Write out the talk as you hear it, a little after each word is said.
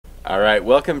All right,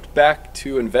 welcome back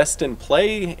to Invest and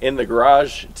Play in the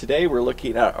Garage. Today we're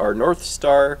looking at our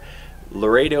Northstar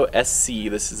Laredo SC.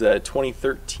 This is a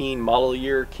 2013 model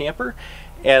year camper,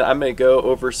 and I'm going to go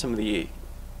over some of the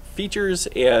features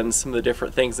and some of the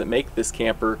different things that make this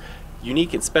camper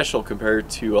unique and special compared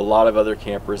to a lot of other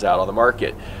campers out on the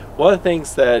market. One of the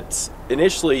things that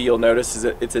initially you'll notice is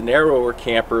that it's a narrower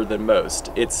camper than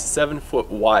most. It's 7 foot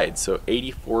wide, so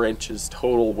 84 inches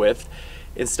total width.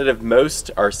 Instead of most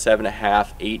are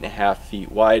 7.5, 8.5 feet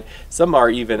wide. Some are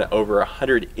even over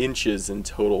 100 inches in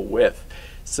total width.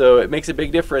 So it makes a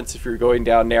big difference if you're going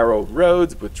down narrow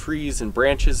roads with trees and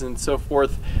branches and so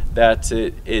forth, that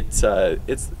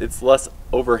it's less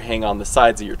overhang on the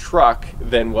sides of your truck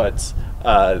than what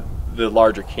the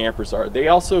larger campers are. They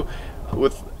also,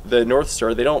 with the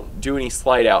Northstar, they don't do any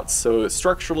slide outs, so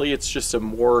structurally it's just a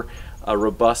more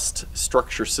robust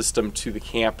structure system to the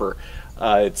camper.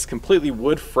 It's completely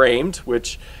wood framed,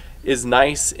 which is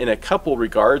nice in a couple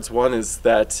regards. One is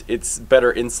that it's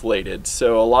better insulated.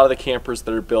 So a lot of the campers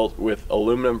that are built with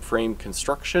aluminum frame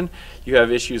construction, you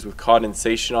have issues with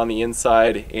condensation on the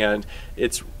inside, and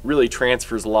it's really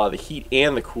transfers a lot of the heat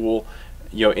and the cool,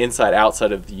 inside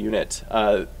outside of the unit.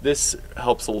 This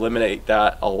helps eliminate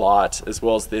that a lot, as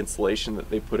well as the insulation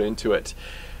that they put into it.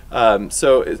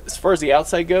 So as far as the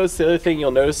outside goes, the other thing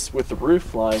you'll notice with the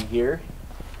roof line here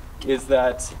is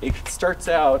that it starts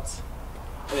out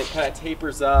and it kind of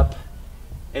tapers up,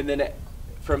 and then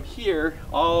from here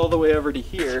all the way over to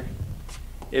here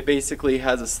it basically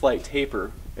has a slight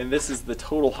taper, and this is the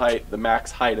total height, the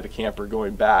max height of the camper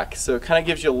going back. So it kind of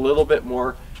gives you a little bit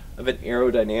more of an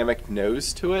aerodynamic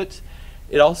nose to it.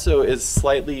 It also is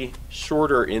slightly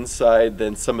shorter inside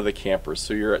than some of the campers,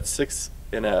 so you're at 6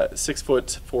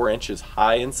 foot 4 inches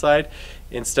high inside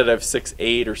instead of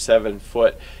 6'8" or 7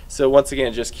 foot. So once again,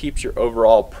 it just keeps your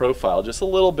overall profile just a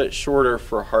little bit shorter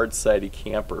for a hard-sided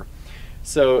camper.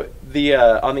 So the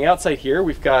on the outside here,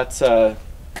 we've got a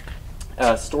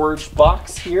storage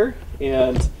box here,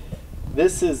 and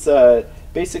this is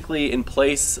basically in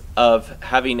place of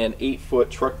having an 8-foot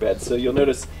truck bed. So you'll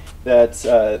notice that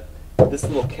this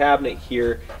little cabinet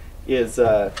here is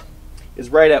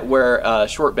right at where a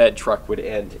short bed truck would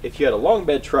end. If you had a long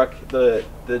bed truck, the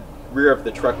rear of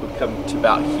the truck would come to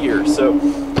about here. So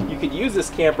you could use this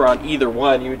camper on either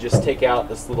one. You would just take out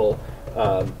this little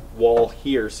wall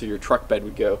here so your truck bed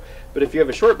would go. But if you have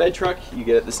a short bed truck, you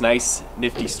get this nice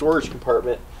nifty storage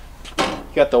compartment.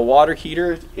 You got the water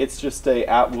heater. It's just a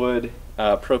Atwood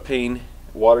propane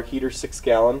water heater,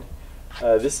 6-gallon.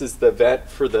 This is the vent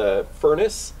for the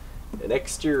furnace, an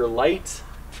exterior light.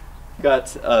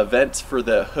 Got a vent for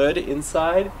the hood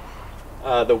inside.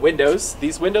 The windows,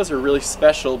 these windows are really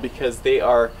special because they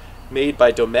are made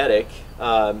by Dometic.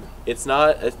 It's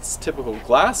not a typical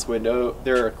glass window,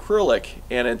 they're acrylic,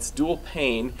 and it's dual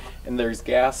pane, and there's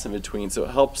gas in between, so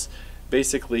it helps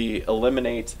basically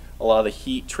eliminate a lot of the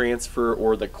heat transfer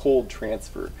or the cold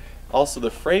transfer. Also, the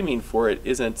framing for it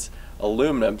isn't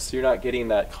aluminum, so you're not getting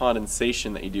that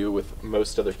condensation that you do with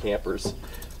most other campers.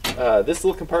 This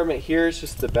little compartment here is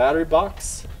just the battery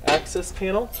box access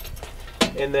panel,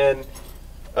 and then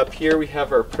up here we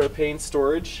have our propane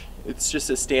storage. It's just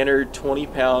a standard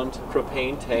 20-pound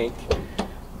propane tank,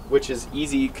 which is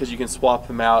easy because you can swap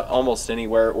them out almost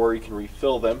anywhere, or you can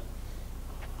refill them.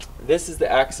 This is the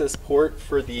access port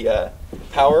for the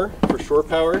power, for shore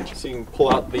power, so you can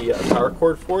pull out the power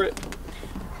cord for it.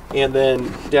 And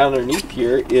then down underneath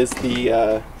here is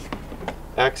the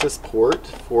access port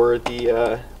for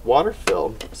the water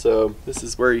fill. So this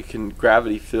is where you can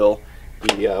gravity fill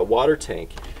the water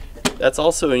tank. That's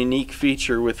also a unique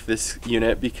feature with this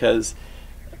unit because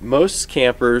most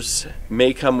campers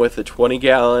may come with a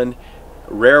 20-gallon,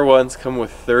 rare ones come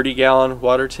with 30-gallon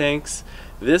water tanks.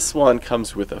 This one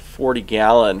comes with a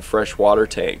 40-gallon fresh water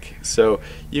tank, so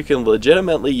you can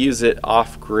legitimately use it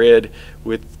off-grid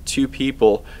with 2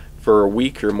 people for a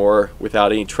week or more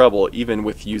without any trouble, even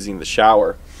with using the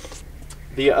shower.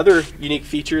 The other unique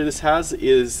feature this has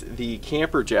is the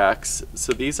camper jacks.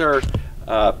 So these are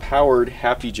powered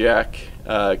Happy Jack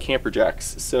camper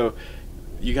jacks. So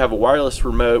you have a wireless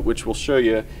remote, which we'll show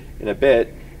you in a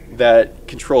bit, that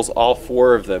controls all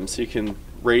 4 of them. So you can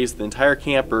raise the entire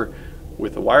camper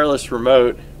with a wireless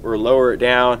remote, or lower it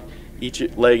down, each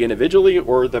leg individually,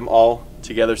 or them all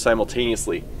together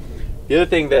simultaneously. The other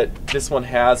thing that this one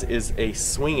has is a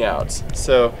swing out.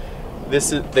 So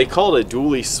this is, they call it a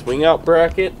dually swing out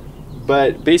bracket,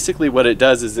 but basically what it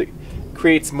does is it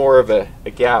creates more of a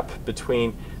gap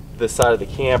between the side of the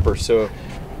camper. So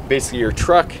basically your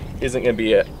truck isn't going to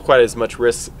be at quite as much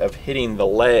risk of hitting the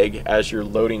leg as you're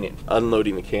loading and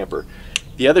unloading the camper.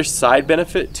 The other side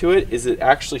benefit to it is it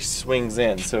actually swings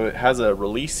in. So it has a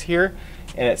release here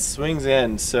and it swings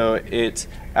in, so it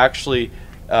actually,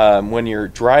 when you're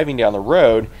driving down the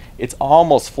road, it's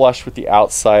almost flush with the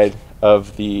outside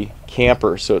of the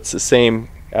camper, so it's the same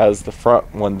as the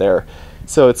front one there.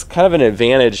 So it's kind of an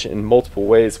advantage in multiple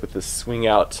ways with this swing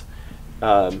out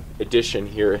addition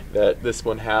here that this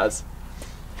one has.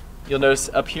 You'll notice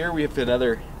up here we have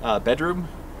another bedroom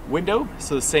window,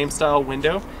 so the same style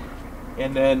window.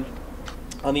 And then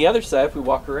on the other side, if we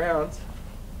walk around,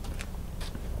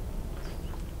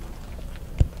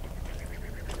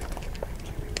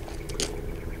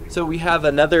 so we have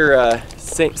another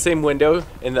same window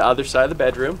in the other side of the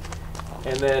bedroom.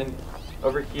 And then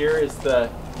over here is the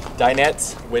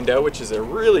dinette window, which is a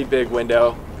really big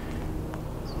window.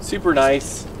 Super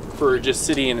nice for just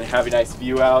sitting and having a nice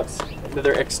view out.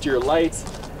 Another exterior light,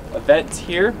 a vent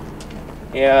here,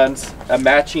 and a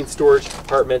matching storage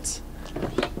compartment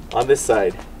on this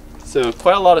side. So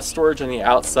quite a lot of storage on the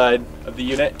outside of the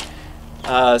unit.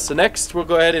 So next we'll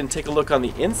go ahead and take a look on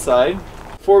the inside.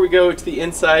 Before we go to the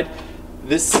inside,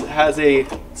 this has a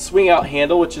swing out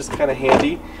handle, which is kind of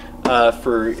handy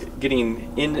for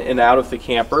getting in and out of the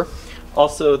camper.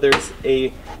 Also, there's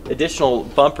a additional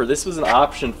bumper. This was an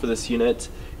option for this unit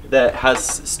that has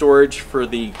storage for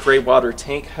the gray water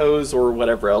tank hose or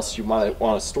whatever else you might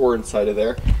want to store inside of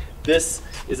there. This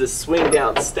is a swing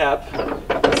down step,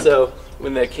 so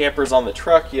when the camper's on the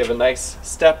truck, you have a nice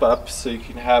step up so you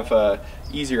can have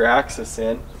easier access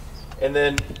in. And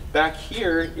then back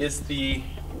here is the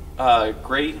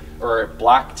gray or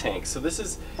black tank. So this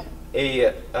is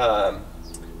a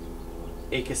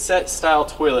cassette style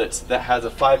toilet that has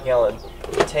a 5-gallon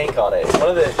tank on it. One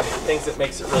of the things that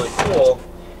makes it really cool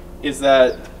is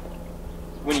that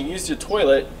when you use your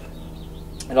toilet,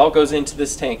 it all goes into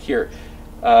this tank here.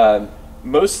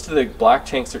 Most of the black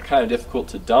tanks are kind of difficult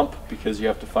to dump because you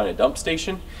have to find a dump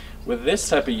station. With this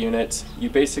type of unit, you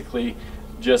basically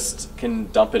just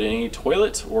can dump it in any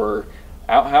toilet or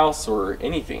outhouse or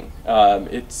anything.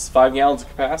 It's 5 gallons of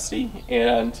capacity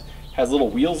and has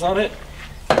little wheels on it,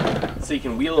 so you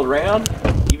can wheel it around.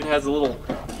 Even has a little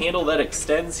handle that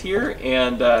extends here,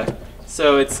 and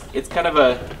so it's kind of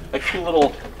a cool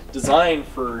little design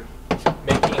for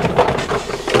making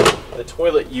the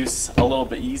toilet use a little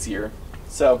bit easier.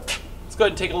 So let's go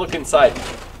ahead and take a look inside.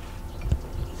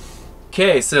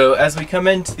 Okay, so as we come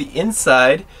into the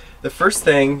inside, the first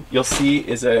thing you'll see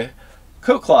is a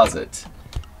coat closet,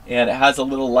 and it has a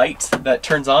little light that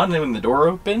turns on when the door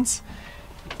opens.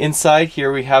 Inside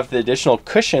here we have the additional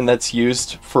cushion that's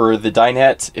used for the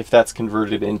dinette if that's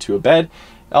converted into a bed.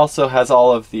 It also has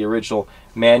all of the original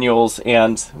manuals,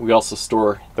 and we also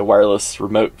store the wireless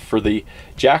remote for the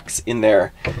jacks in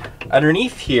there.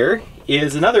 Underneath here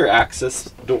is another access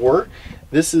door.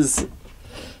 This is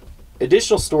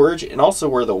additional storage and also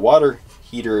where the water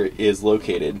heater is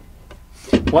located.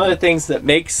 One of the things that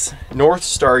makes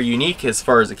Northstar unique as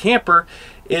far as a camper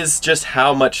is just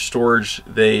how much storage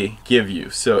they give you.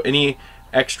 So any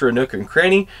extra nook and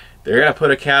cranny, they're gonna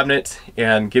put a cabinet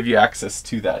and give you access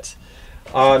to that.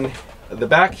 On the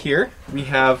back here, we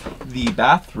have the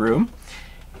bathroom,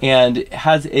 and it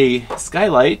has a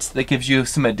skylight that gives you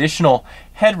some additional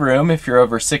headroom if you're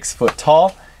over 6 foot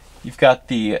tall. You've got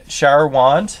the shower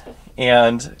wand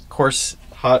and of course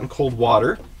hot and cold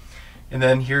water. And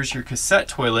then here's your cassette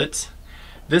toilet.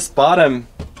 This bottom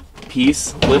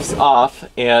piece lifts off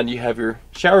and you have your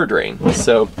shower drain.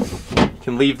 So you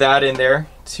can leave that in there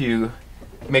to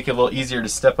make it a little easier to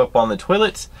step up on the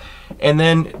toilet. And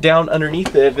then down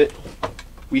underneath it,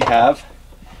 we have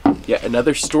yet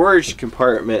another storage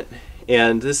compartment.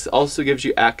 And this also gives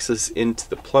you access into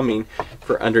the plumbing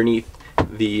for underneath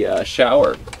the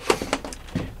shower.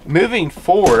 Moving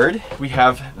forward, we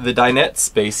have the dinette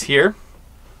space here.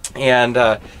 And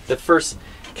the first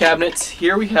cabinet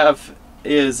here we have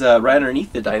is right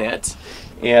underneath the dinette,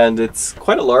 and it's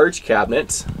quite a large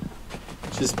cabinet,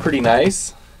 which is pretty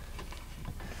nice.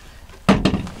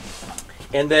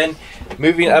 And then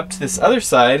moving up to this other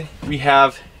side, we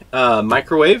have a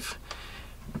microwave.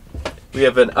 We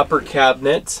have an upper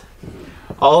cabinet.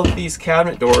 All of these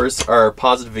cabinet doors are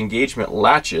positive engagement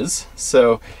latches,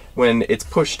 so when it's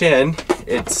pushed in,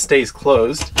 it stays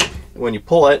closed. When you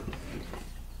pull it,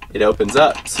 it opens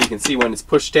up. So you can see when it's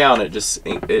pushed down,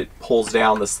 it pulls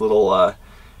down this little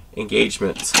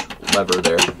engagement lever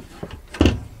there.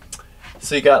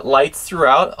 So you got lights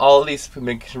throughout. All of these have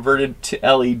been converted to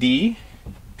LED.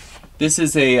 This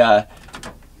is a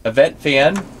vent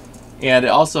fan, and it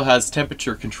also has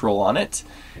temperature control on it.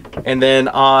 And then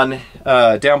on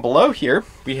down below here,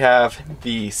 we have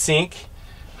the sink,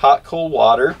 hot cold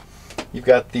water, you've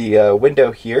got the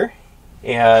window here,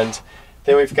 and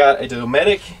then we've got a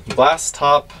Dometic glass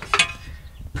top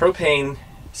propane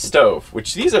stove,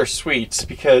 which these are sweet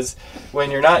because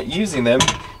when you're not using them,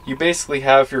 you basically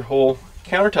have your whole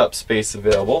countertop space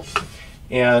available.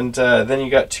 And then you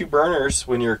got 2 burners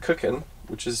when you're cooking,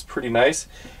 which is pretty nice.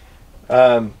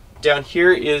 Down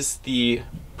here is the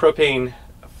propane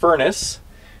furnace,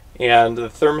 and the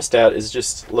thermostat is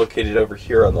just located over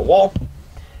here on the wall.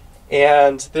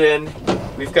 And then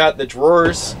we've got the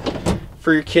drawers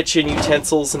for your kitchen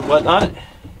utensils and whatnot.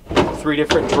 3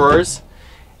 different drawers.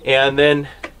 And then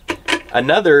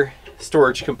another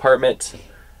storage compartment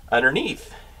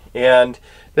underneath. And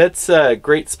that's a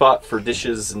great spot for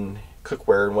dishes and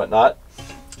cookware and whatnot.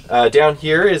 Down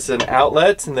here is an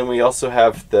outlet, and then we also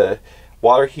have the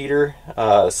water heater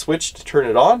switch to turn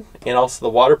it on, and also the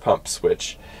water pump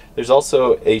switch. There's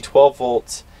also a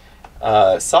 12-volt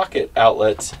socket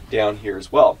outlet down here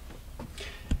as well.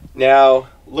 Now,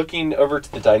 looking over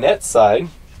to the dinette side,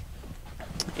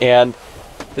 and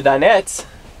the dinette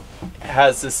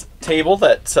has this table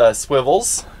that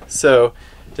swivels, so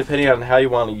depending on how you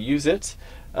want to use it,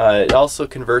 it also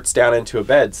converts down into a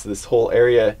bed, so this whole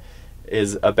area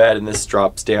is a bed, and this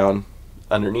drops down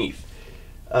underneath.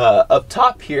 Up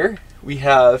top here, we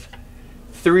have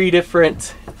 3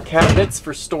 different cabinets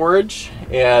for storage,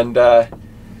 and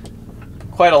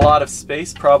quite a lot of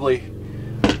space, probably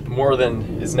more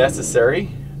than is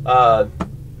necessary.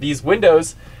 These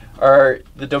windows are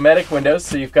the Dometic windows,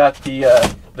 so you've got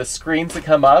the screens that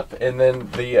come up, and then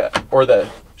the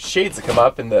shades that come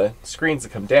up and the screens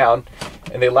that come down,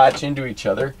 and they latch into each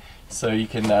other, so you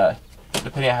can,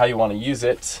 depending on how you want to use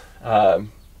it,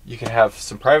 you can have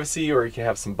some privacy or you can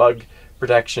have some bug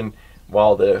protection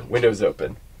while the window's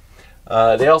open.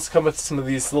 They also come with some of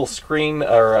these little screen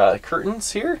or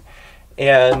curtains here,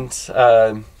 and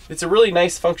it's a really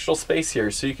nice functional space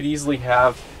here, so you could easily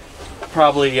have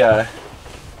probably you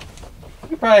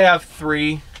could probably have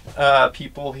 3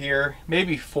 people here,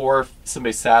 maybe 4 if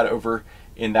somebody sat over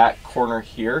in that corner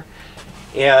here.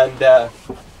 And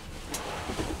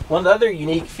one of the other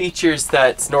unique features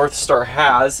that Northstar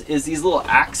has is these little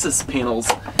access panels.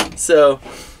 So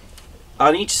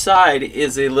on each side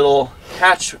is a little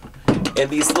hatch, and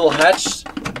these little hatches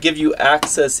give you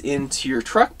access into your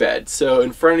truck bed. So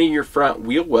in front of your front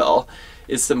wheel well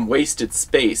is some wasted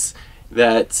space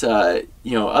that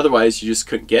you know, otherwise you just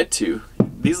couldn't get to.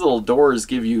 These little doors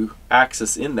give you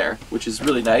access in there, which is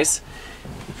really nice.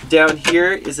 Down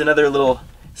here is another little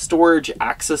storage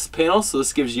access panel, so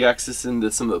this gives you access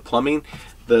into some of the plumbing.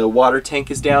 The water tank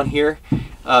is down here.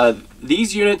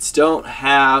 These units don't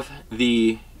have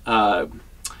the water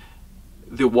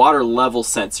level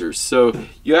sensors, so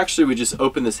you actually would just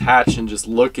open this hatch and just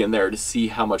look in there to see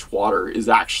how much water is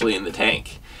actually in the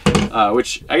tank,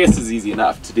 which I guess is easy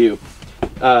enough to do.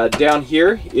 Down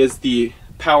here is the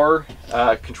power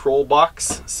control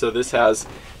box, so this has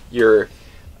your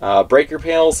breaker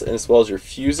panels and as well as your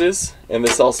fuses, and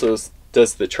this also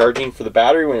does the charging for the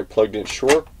battery when you're plugged in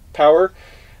shore power.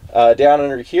 Down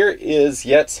under here is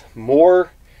yet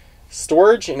more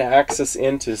storage and access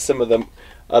into some of the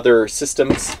other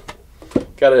systems.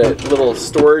 Got a little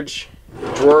storage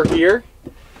drawer here,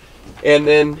 and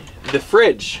then the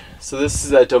fridge. So this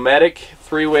is a Dometic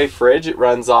 3-way fridge. It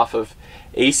runs off of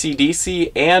AC,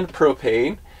 DC, and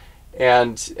propane,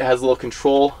 and it has a little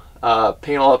control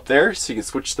panel up there, so you can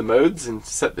switch the modes and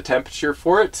set the temperature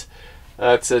for it.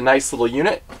 It's a nice little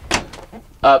unit.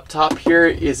 Up top here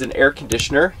is an air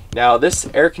conditioner. Now this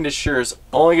air conditioner is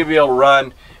only going to be able to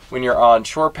run when you're on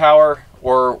shore power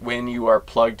or when you are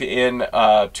plugged in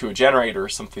to a generator or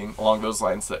something along those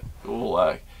lines that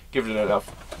will give it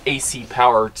enough AC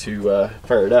power to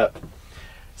fire it up.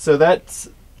 So that's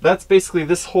basically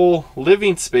this whole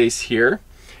living space here.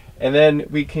 And then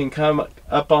we can come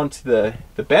up onto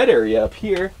the bed area up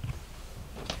here.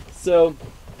 So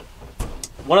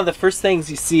one of the first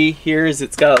things you see here is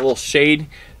it's got a little shade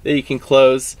that you can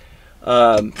close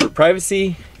for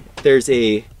privacy. There's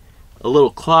a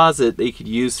little closet that you could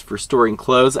use for storing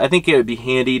clothes. I think it would be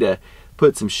handy to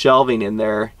put some shelving in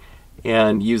there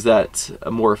and use that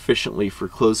more efficiently for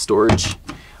clothes storage.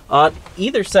 On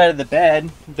either side of the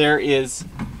bed there is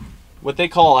what they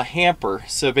call a hamper.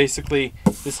 So basically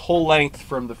this whole length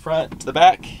from the front to the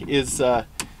back is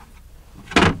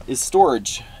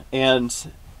storage,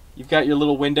 and you've got your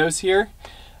little windows here.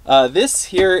 This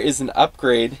here is an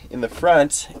upgrade in the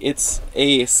front. It's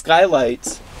a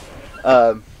skylight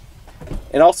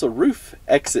and also roof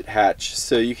exit hatch,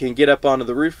 so you can get up onto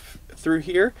the roof through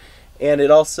here. And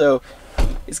it also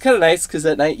is kind of nice because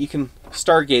at night you can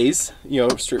stargaze, you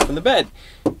know, straight from the bed.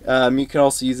 You can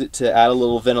also use it to add a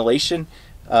little ventilation,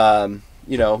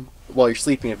 you know, while you're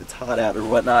sleeping if it's hot out or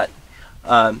whatnot.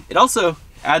 It also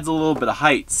adds a little bit of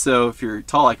height, so if you're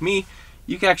tall like me,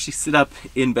 you can actually sit up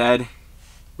in bed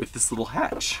with this little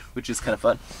hatch, which is kind of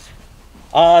fun.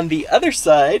 On the other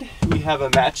side, we have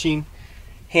a matching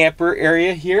hamper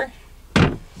area here.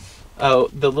 Oh,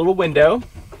 the little window,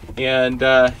 and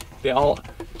they all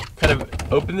kind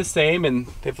of open the same, and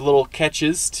they have little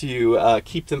catches to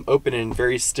keep them open in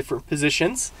various different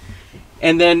positions.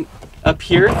 And then up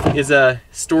here is a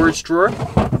storage drawer,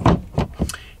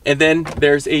 and then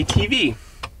there's a TV.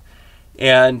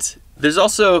 And there's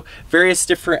also various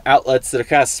different outlets that are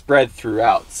kind of spread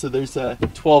throughout. So there's a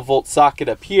 12-volt socket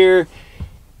up here,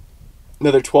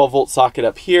 another 12-volt socket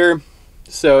up here.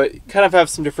 So it kind of have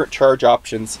some different charge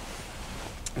options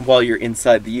while you're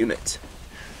inside the unit.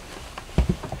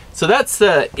 So that's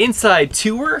the inside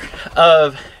tour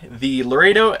of the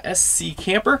Laredo SC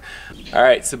camper. All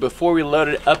right, so before we load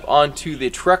it up onto the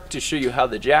truck to show you how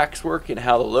the jacks work and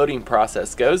how the loading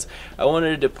process goes, I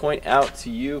wanted to point out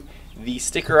to you the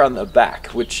sticker on the back,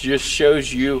 which just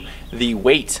shows you the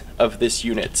weight of this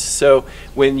unit. So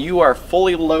when you are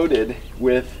fully loaded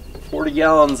with 40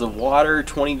 gallons of water,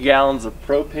 20 gallons of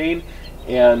propane,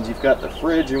 and you've got the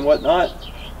fridge and whatnot,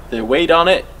 the weight on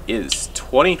it is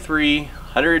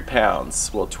 2,300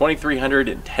 pounds. Well,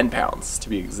 2,310 pounds to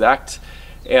be exact.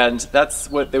 And that's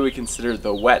what they would consider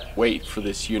the wet weight for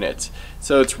this unit.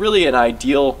 So it's really an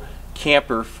ideal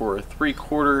camper for a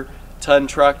 3/4 ton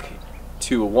truck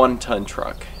to a 1-ton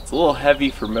truck. It's a little heavy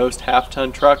for most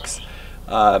half-ton trucks,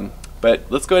 but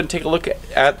let's go ahead and take a look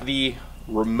at the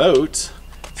remote.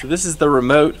 So this is the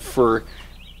remote for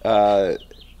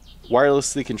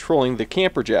wirelessly controlling the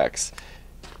camper jacks.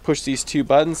 Push these 2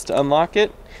 buttons to unlock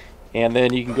it, and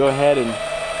then you can go ahead and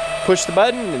push the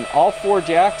button and all 4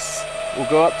 jacks will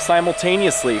go up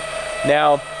simultaneously.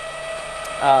 Now,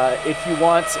 if you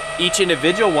want each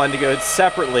individual one to go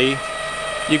separately,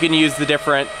 you can use the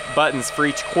different buttons for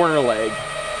each corner leg.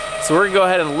 So we're gonna go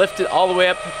ahead and lift it all the way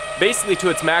up basically to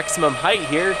its maximum height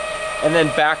here, and then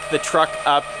back the truck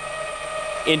up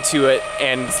into it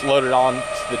and load it on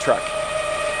to the truck.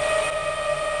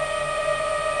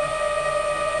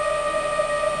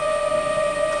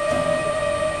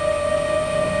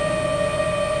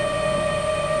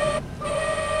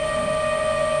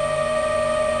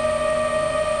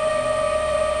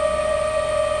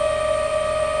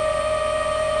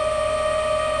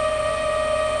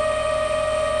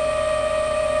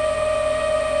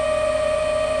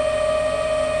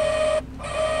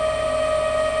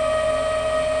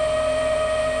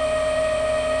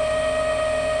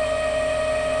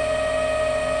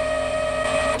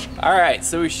 Alright,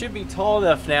 so we should be tall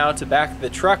enough now to back the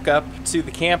truck up to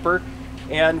the camper.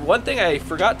 And one thing I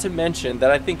forgot to mention that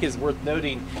I think is worth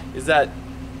noting is that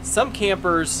some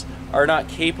campers are not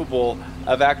capable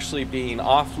of actually being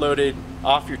offloaded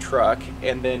off your truck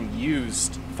and then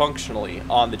used functionally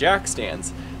on the jack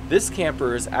stands. This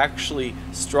camper is actually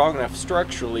strong enough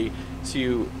structurally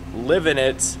to live in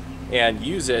it and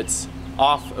use it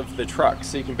off of the truck.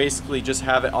 So you can basically just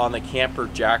have it on the camper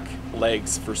jack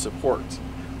legs for support.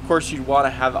 Of course, you'd want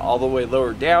to have it all the way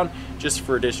lowered down just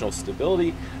for additional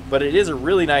stability, but it is a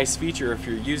really nice feature if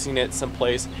you're using it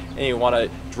someplace and you want to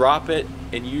drop it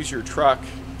and use your truck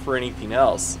for anything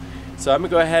else. So I'm gonna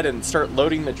go ahead and start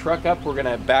loading the truck up. We're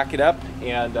gonna back it up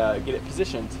and get it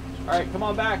positioned. All right, come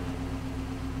on back.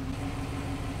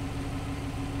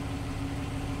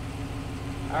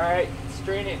 All right,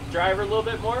 strain it, driver a little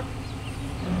bit more.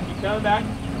 Keep coming back.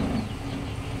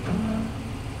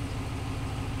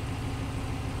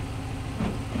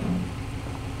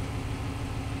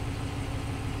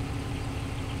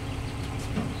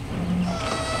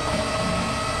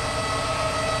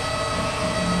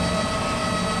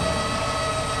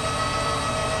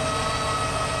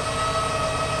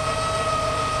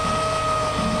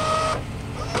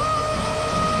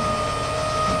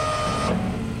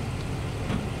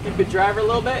 Keep the driver a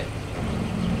little bit.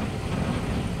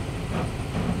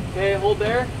 Okay, hold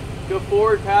there. Go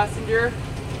forward, passenger.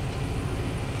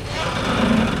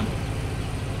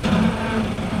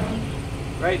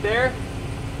 Right there.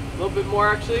 A little bit more,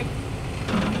 actually.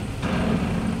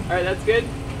 All right, that's good.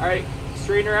 All right,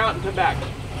 straighten her out and come back.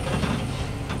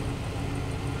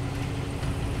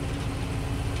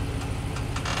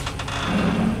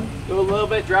 Go a little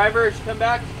bit, driver. Come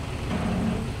back.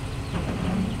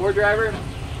 More, driver.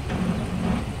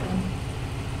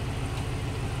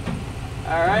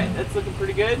 All right, that's looking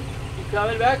pretty good. Keep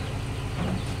coming back.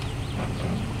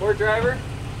 More, driver.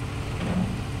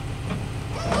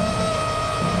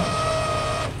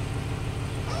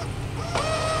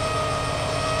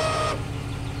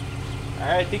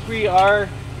 Alright, I think we are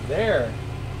there.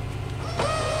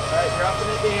 Alright, dropping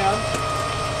it down.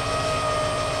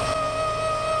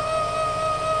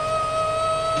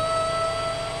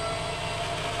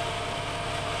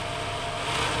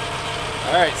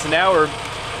 Alright, so now we're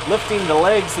lifting the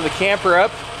legs of the camper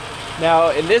up. Now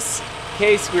in this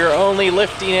case we are only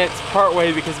lifting it part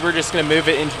way because we're just going to move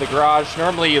it into the garage.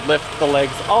 Normally you'd lift the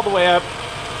legs all the way up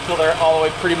until they're all the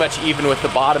way pretty much even with the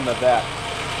bottom of that.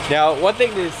 Now one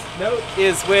thing to note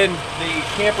is when the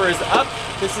camper is up,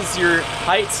 this is your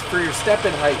heights for your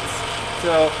step-in heights.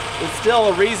 So it's still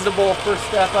a reasonable first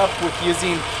step up with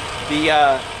using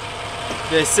the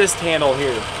assist handle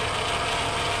here.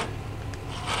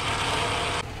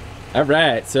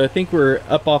 Alright, so I think we're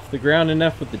up off the ground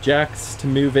enough with the jacks to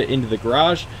move it into the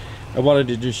garage. I wanted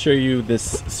to just show you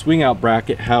this swing out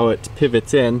bracket, how it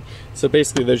pivots in. So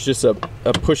basically there's just a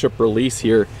push-up release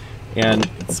here and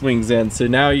it swings in. So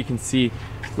now you can see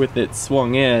with it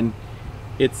swung in,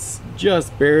 it's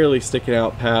just barely sticking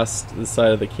out past the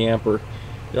side of the camper.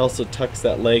 It also tucks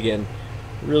that leg in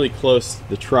really close to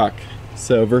the truck.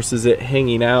 So versus it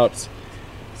hanging out.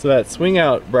 So that swing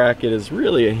out bracket is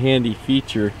really a handy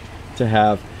feature to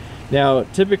have. Now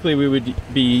typically we would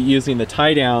be using the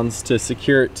tie downs to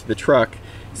secure it to the truck,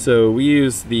 so we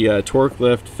use the torque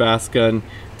lift fast gun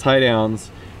tie downs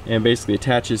and basically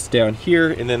attaches down here,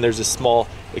 and then there's a small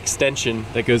extension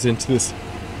that goes into this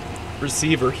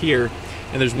receiver here,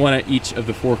 and there's one at each of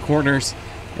the four corners,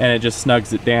 and it just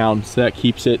snugs it down, so that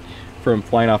keeps it from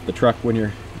flying off the truck when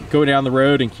you're going down the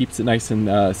road and keeps it nice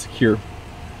and secure.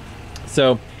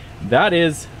 So that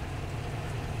is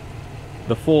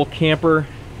the full camper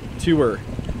tour.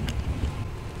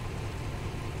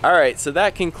 Alright, so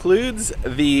that concludes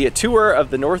the tour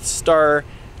of the Northstar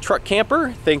truck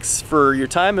camper. Thanks for your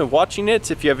time and watching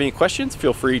it. If you have any questions,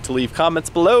 feel free to leave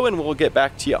comments below and we'll get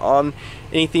back to you on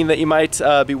anything that you might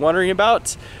be wondering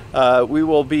about. We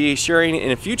will be sharing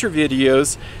in future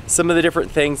videos some of the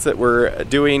different things that we're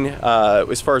doing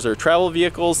as far as our travel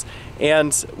vehicles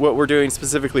and what we're doing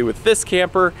specifically with this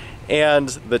camper and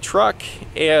the truck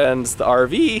and the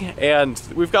RV, and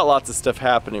we've got lots of stuff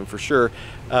happening for sure.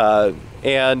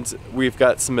 And we've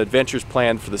got some adventures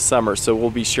planned for the summer, so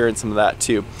we'll be sharing some of that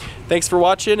too. Thanks for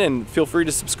watching, and feel free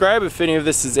to subscribe if any of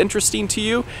this is interesting to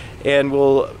you, and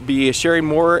we'll be sharing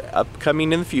more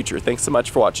upcoming in the future. Thanks so much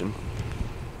for watching.